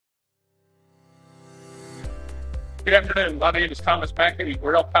Good afternoon. My name is Thomas Mackey,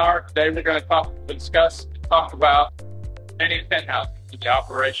 Real Power. Today we're going to discuss and talk about any penthouse in the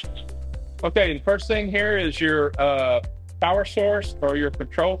operation. Okay, the first thing here is your power source or your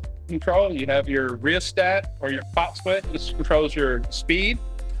control. You have your rheostat or your pot switch. This controls your speed.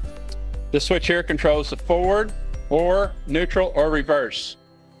 This switch here controls the forward or neutral or reverse.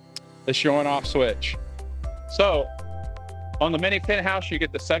 This your on-off switch. So on the mini penthouse, you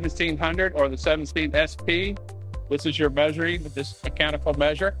get the 1700 or the 17 SP. This is your measuring, this mechanical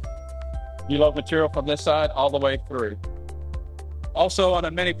measure. You load material from this side all the way through. Also on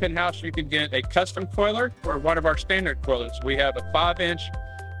a mini penthouse, you can get a custom coiler or one of our standard coilers. We have a 5-inch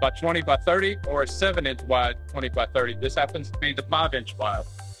by 20 by 30 or a 7-inch wide 20 by 30. This happens to be the 5-inch wide.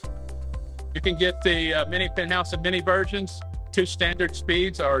 You can get the mini penthouse and mini versions. Two standard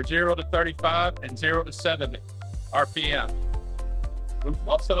speeds are 0 to 35 and 0 to 70 RPM.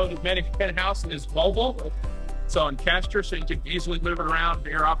 Also, the mini penthouse is mobile. It's on caster, so you can easily move it around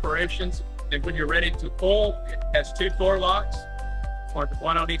your operations. And when you're ready to pull, it has 2 door locks,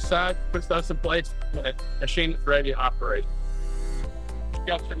 one on each side. Puts those in place when the machine is ready to operate. You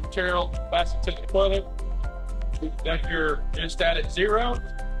got your material fastened to the toilet. You've got your rheostat at 0.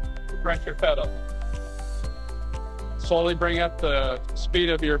 Press your pedal. Slowly bring up the speed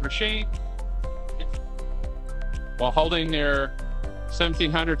of your machine while holding your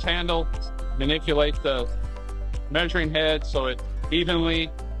 1700 handle. Manipulate the measuring head so it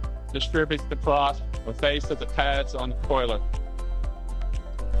evenly distributes the across the face of the pads on the coiler.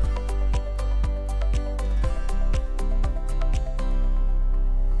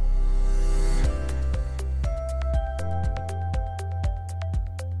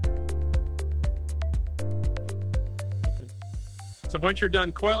 So once you're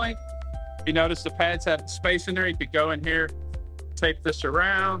done coiling, you notice the pads have space in there. You could go in here, tape this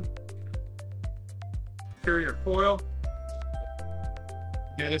around, secure your coil.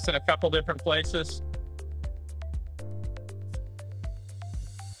 Do this in a couple different places.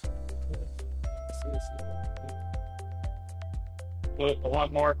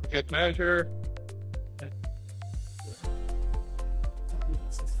 One more good measure.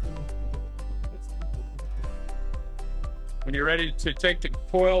 When you're ready to take the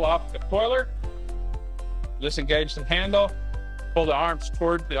coil off the coiler, disengage the handle, pull the arms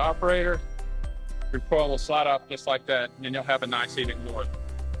toward the operator. Your coil will slide off just like that, and then you'll have a nice even coil.